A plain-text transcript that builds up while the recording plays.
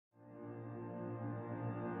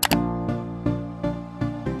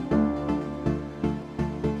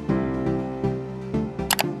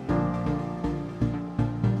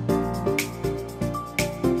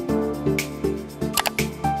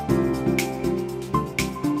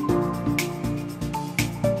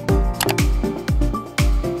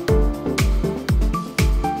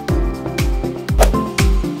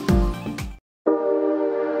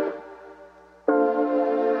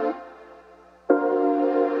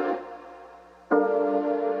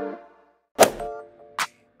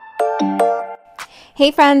Hey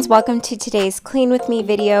friends, welcome to today's Clean With Me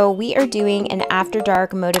video. We are doing an after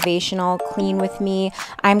dark motivational clean with me.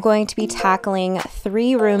 I'm going to be tackling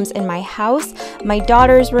 3 rooms in my house. My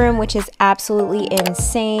daughter's room, which is absolutely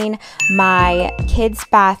insane, my kids'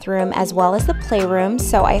 bathroom, as well as the playroom.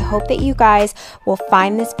 So I hope that you guys will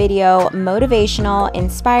find this video motivational,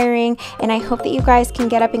 inspiring, and I hope that you guys can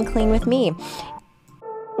get up and clean with me.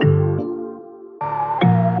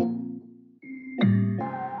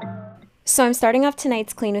 So I'm starting off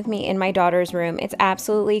tonight's clean with me in my daughter's room. It's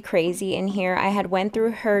absolutely crazy in here. I had went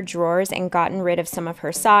through her drawers and gotten rid of some of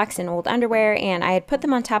her socks and old underwear, and I had put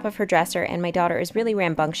them on top of her dresser, and my daughter is really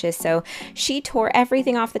rambunctious, so she tore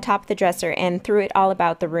everything off the top of the dresser and threw it all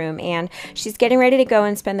about the room. And she's getting ready to go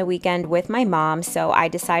and spend the weekend with my mom, so I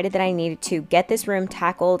decided that I needed to get this room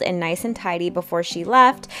tackled and nice and tidy before she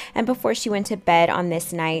left and before she went to bed on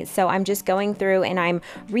this night. So I'm just going through and I'm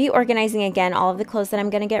reorganizing again all of the clothes that I'm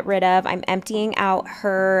going to get rid of. I'm emptying out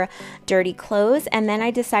her dirty clothes, and then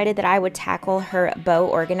I decided that I would tackle her bow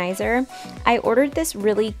organizer. I ordered this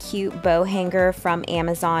really cute bow hanger from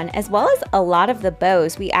Amazon, as well as a lot of the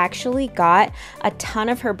bows. We actually got a ton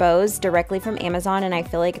of her bows directly from Amazon, and I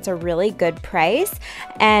feel like it's a really good price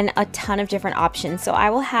and a ton of different options. So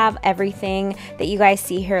I will have everything that you guys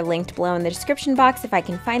see here linked below in the description box if I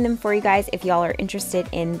can find them for you guys if y'all are interested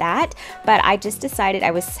in that. But I just decided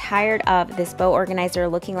I was tired of this bow organizer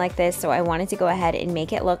looking like this, so I wanted to go ahead and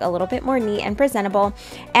make it look a little bit more neat and presentable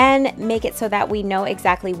and make it so that we know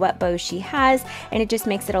exactly what bows she has, and it just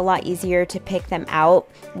makes it a lot easier to pick them out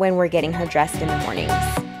when we're getting her dressed in the mornings.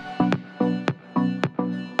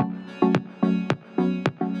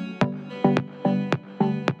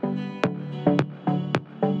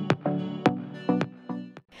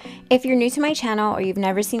 If you're new to my channel or you've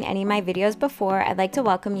never seen any of my videos before, I'd like to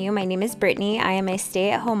welcome you. My name is Brittany. I am a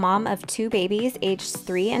stay-at-home mom of 2 babies aged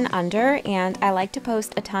 3 and under, and I like to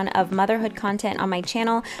post a ton of motherhood content on my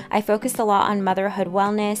channel. I focus a lot on motherhood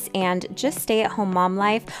wellness and just stay-at-home mom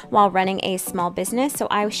life while running a small business. So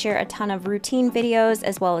I share a ton of routine videos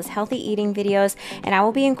as well as healthy eating videos, and I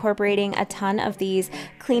will be incorporating a ton of these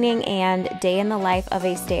cleaning and day in the life of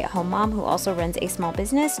a stay-at-home mom who also runs a small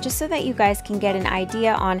business, just so that you guys can get an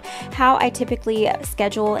idea on how I typically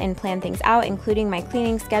schedule and plan things out, including my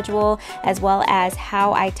cleaning schedule, as well as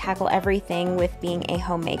how I tackle everything with being a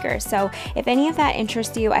homemaker. So if any of that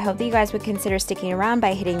interests you, I hope that you guys would consider sticking around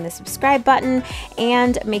by hitting the subscribe button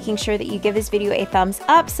and making sure that you give this video a thumbs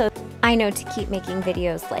up so I know to keep making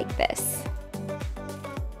videos like this.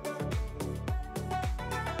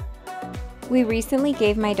 We recently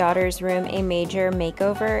gave my daughter's room a major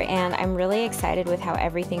makeover, and I'm really excited with how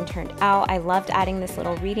everything turned out. I loved adding this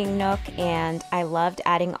little reading nook, and I loved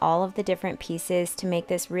adding all of the different pieces to make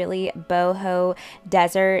this really boho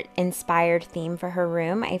desert inspired theme for her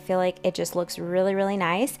room. I feel like it just looks really, really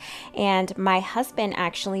nice, and my husband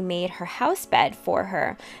actually made her house bed for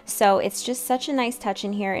her. So it's just such a nice touch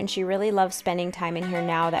in here, and she really loves spending time in here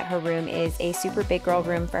now that her room is a super big girl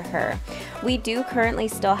room for her. We do currently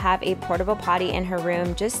still have a portable potty in her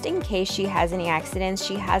room just in case she has any accidents.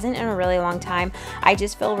 She hasn't in a really long time. I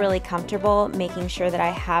just feel really comfortable making sure that I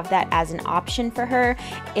have that as an option for her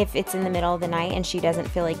if it's in the middle of the night and she doesn't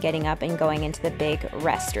feel like getting up and going into the big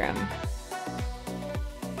restroom.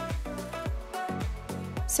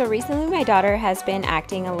 So recently my daughter has been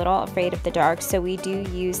acting a little afraid of the dark, so we do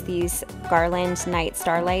use these garland night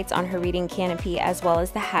starlights on her reading canopy, as well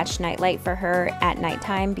as the hatch nightlight for her at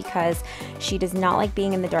nighttime, because she does not like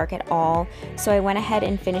being in the dark at all. So I went ahead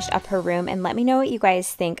and finished up her room, and let me know what you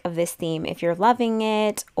guys think of this theme, if you're loving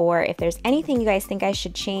it or if there's anything you guys think I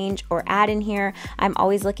should change or add in here. I'm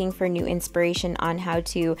always looking for new inspiration on how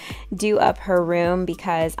to do up her room,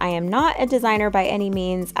 because I am not a designer by any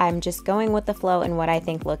means. I'm just going with the flow and what I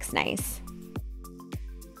think looks nice.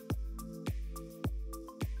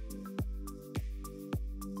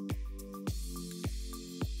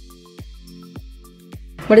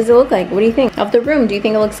 What does it look like? What do you think of the room? Do you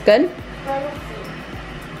think it looks good?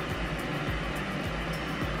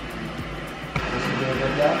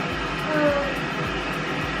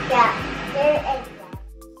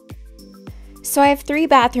 So I have 3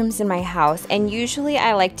 bathrooms in my house, and usually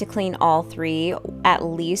I like to clean all 3 at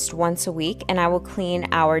least once a week, and I will clean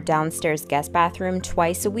our downstairs guest bathroom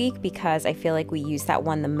twice a week because I feel like we use that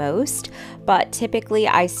one the most. But typically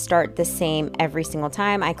I start the same every single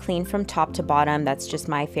time. I clean from top to bottom. That's just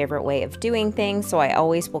my favorite way of doing things. So I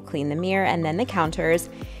always will clean the mirror and then the counters.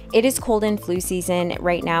 It is cold and flu season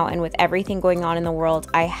right now, and with everything going on in the world,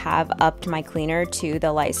 I have upped my cleaner to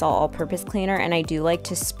the Lysol all-purpose cleaner, and I do like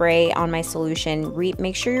to spray on my solution.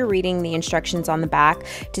 Make sure you're reading the instructions on the back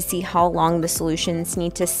to see how long the solutions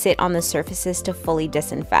need to sit on the surfaces to fully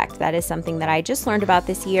disinfect. That is something that I just learned about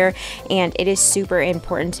this year, and it is super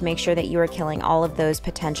important to make sure that you are killing all of those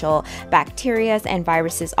potential bacteria and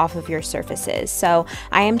viruses off of your surfaces. So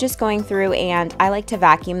I am just going through, and I like to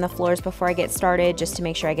vacuum the floors before I get started just to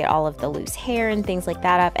make sure I get all of the loose hair and things like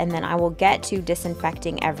that up, and then I will get to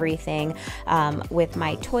disinfecting everything with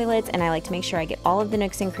my toilets. And I like to make sure I get all of the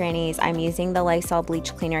nooks and crannies. I'm using the Lysol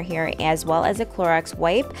bleach cleaner here as well as a Clorox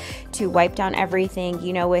wipe to wipe down everything.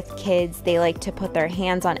 You know, with kids, they like to put their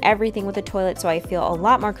hands on everything with the toilet, so I feel a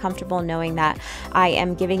lot more comfortable knowing that I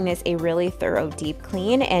am giving this a really thorough deep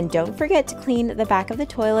clean. And don't forget to clean the back of the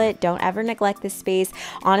toilet. Don't ever neglect this space.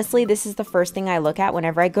 Honestly, this is the first thing I look at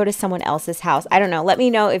whenever I go to someone else's house. I don't know, let me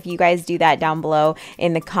know if you guys do that down below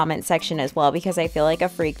in the comment section as well, because I feel like a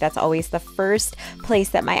freak. That's always the first place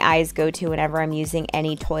that my eyes go to whenever I'm using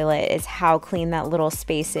any toilet, is how clean that little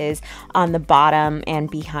space is on the bottom and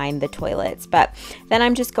behind the toilets. But then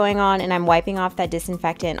I'm just going on and I'm wiping off that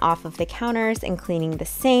disinfectant off of the counters and cleaning the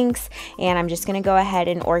sinks, and I'm just going to go ahead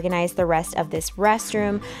and organize the rest of this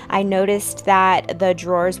restroom. I noticed that the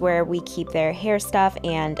drawers where we keep their hair stuff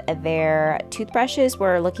and their toothbrushes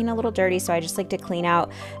were looking a little dirty, so I just like to clean out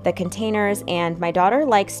the containers. And my daughter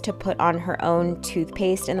likes to put on her own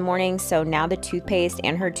toothpaste in the morning, so now the toothpaste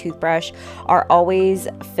and her toothbrush are always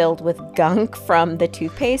filled with gunk from the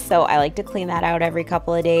toothpaste, so I like to clean that out every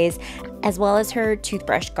couple of days, as well as her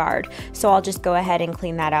toothbrush guard. So I'll just go ahead and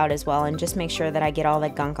clean that out as well and just make sure that I get all the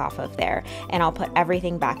gunk off of there, and I'll put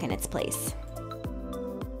everything back in its place.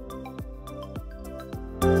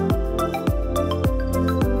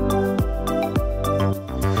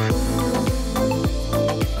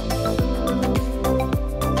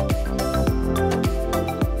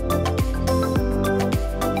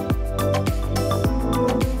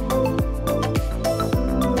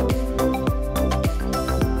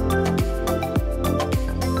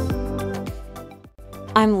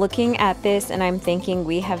 I'm looking at this and I'm thinking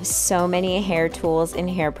we have so many hair tools and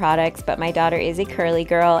hair products, but my daughter is a curly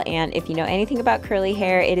girl, and if you know anything about curly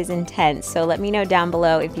hair, it is intense. So let me know down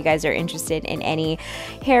below if you guys are interested in any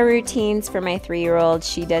hair routines for my 3-year-old.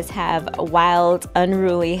 She does have wild,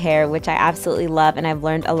 unruly hair, which I absolutely love, and I've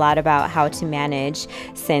learned a lot about how to manage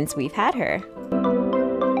since we've had her.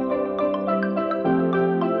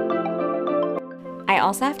 I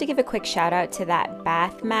also have to give a quick shout out to that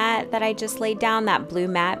bath mat that I just laid down, that blue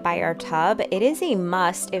mat by our tub. It is a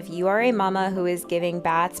must if you are a mama who is giving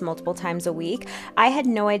baths multiple times a week. I had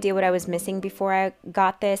no idea what I was missing before I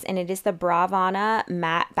got this, and it is the Bravana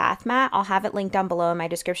matte bath mat. I'll have it linked down below in my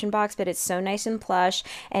description box, but it's so nice and plush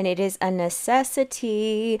and it is a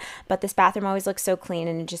necessity. But this bathroom always looks so clean,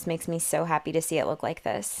 and it just makes me so happy to see it look like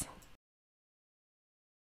this.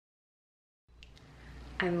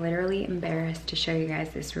 I'm literally embarrassed to show you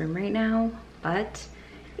guys this room right now, but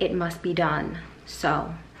it must be done.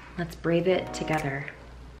 So let's brave it together.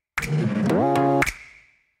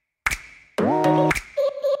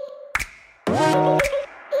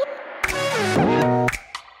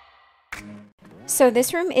 So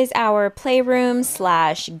this room is our playroom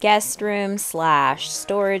slash guest room slash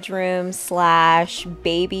storage room slash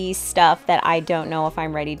baby stuff that I don't know if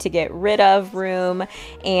I'm ready to get rid of room.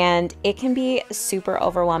 And it can be a super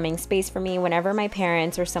overwhelming space for me. Whenever my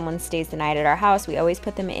parents or someone stays the night at our house, we always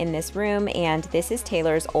put them in this room. And this is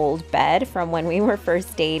Taylor's old bed from when we were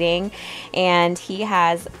first dating. And he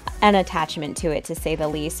has an attachment to it, to say the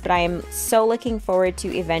least. But I am so looking forward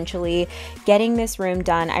to eventually getting this room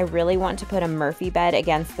done. I really want to put a Murphy bed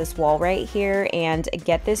against this wall right here and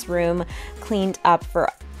get this room cleaned up for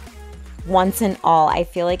once and all. I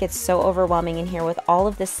feel like it's so overwhelming in here with all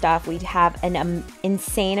of this stuff. We have an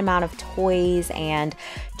insane amount of toys and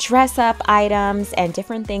dress up items and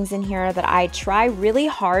different things in here that I try really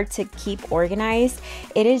hard to keep organized.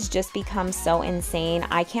 It has just become so insane.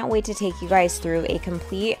 I can't wait to take you guys through a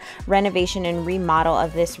complete renovation and remodel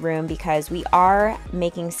of this room, because we are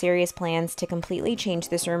making serious plans to completely change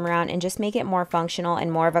this room around and just make it more functional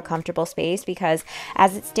and more of a comfortable space, because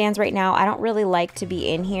as it stands right now, I don't really like to be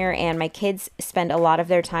in here, and my kids spend a lot of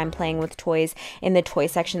their time playing with toys in the toy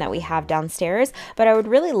section that we have downstairs, but I would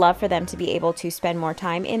really love for them to be able to spend more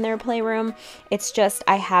time in their playroom. It's just,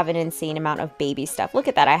 I have an insane amount of baby stuff. Look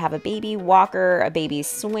at that. I have a baby walker, a baby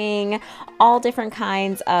swing, all different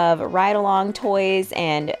kinds of ride-along toys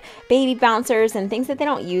and baby bouncers and things that they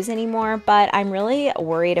don't use anymore, but I'm really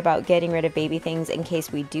worried about getting rid of baby things in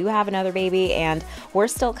case we do have another baby, and we're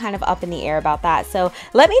still kind of up in the air about that. So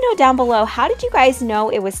let me know down below, how did you guys know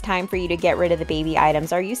it was time for you to get rid of the baby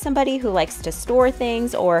items? Are you somebody who likes to store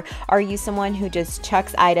things, or are you someone who just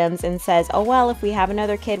chucks items and says, oh well, if we have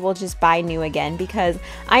another kid, we'll just buy new again? Because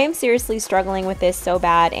I am seriously struggling with this so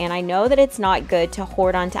bad, and I know that it's not good to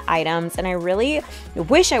hoard onto items, and I really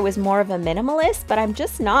wish I was more of a minimalist, but I'm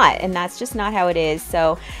just not, and that's just not how it is.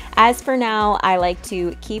 So as for now, I like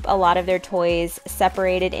to keep a lot of their toys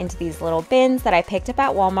separated into these little bins that I picked up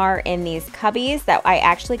at Walmart in these cubbies that I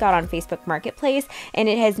actually got on Facebook Marketplace, and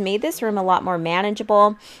it has made this room a lot more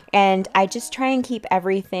manageable, and I just try and keep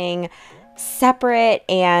everything separate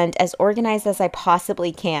and as organized as I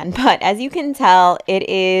possibly can. But as you can tell, it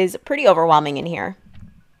is pretty overwhelming in here.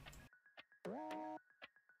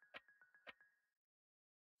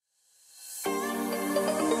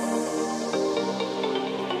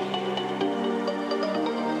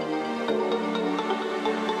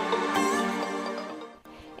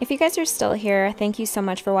 If you guys are still here, thank you so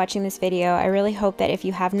much for watching this video. I really hope that if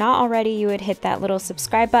you have not already, you would hit that little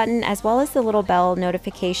subscribe button as well as the little bell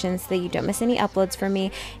notification so that you don't miss any uploads from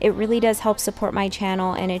me. It really does help support my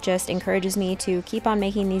channel, and it just encourages me to keep on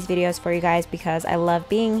making these videos for you guys because I love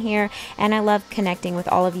being here and I love connecting with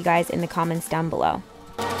all of you guys in the comments down below.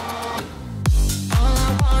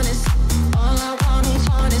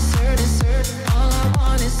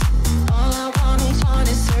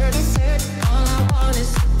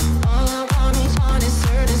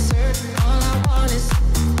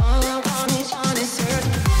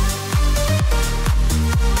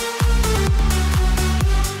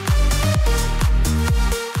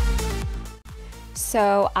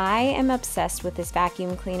 So I am obsessed with this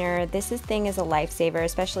vacuum cleaner. This thing is a lifesaver,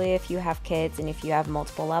 especially if you have kids and if you have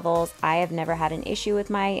multiple levels. I have never had an issue with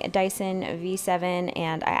my Dyson V7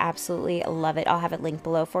 and I absolutely love it. I'll have it linked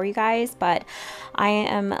below for you guys, but I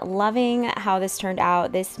am loving how this turned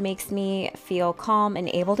out. This makes me feel calm and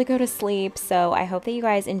able to go to sleep. So I hope that you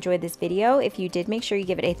guys enjoyed this video. If you did, make sure you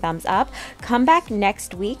give it a thumbs up. Come back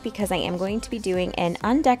next week because I am going to be doing an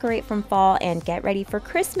undecorate from fall and get ready for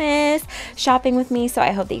Christmas shopping with me. So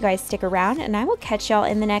I hope that you guys stick around, and I will catch y'all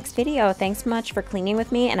in the next video. Thanks so much for cleaning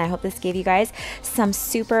with me, and I hope this gave you guys some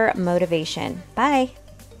super motivation. Bye.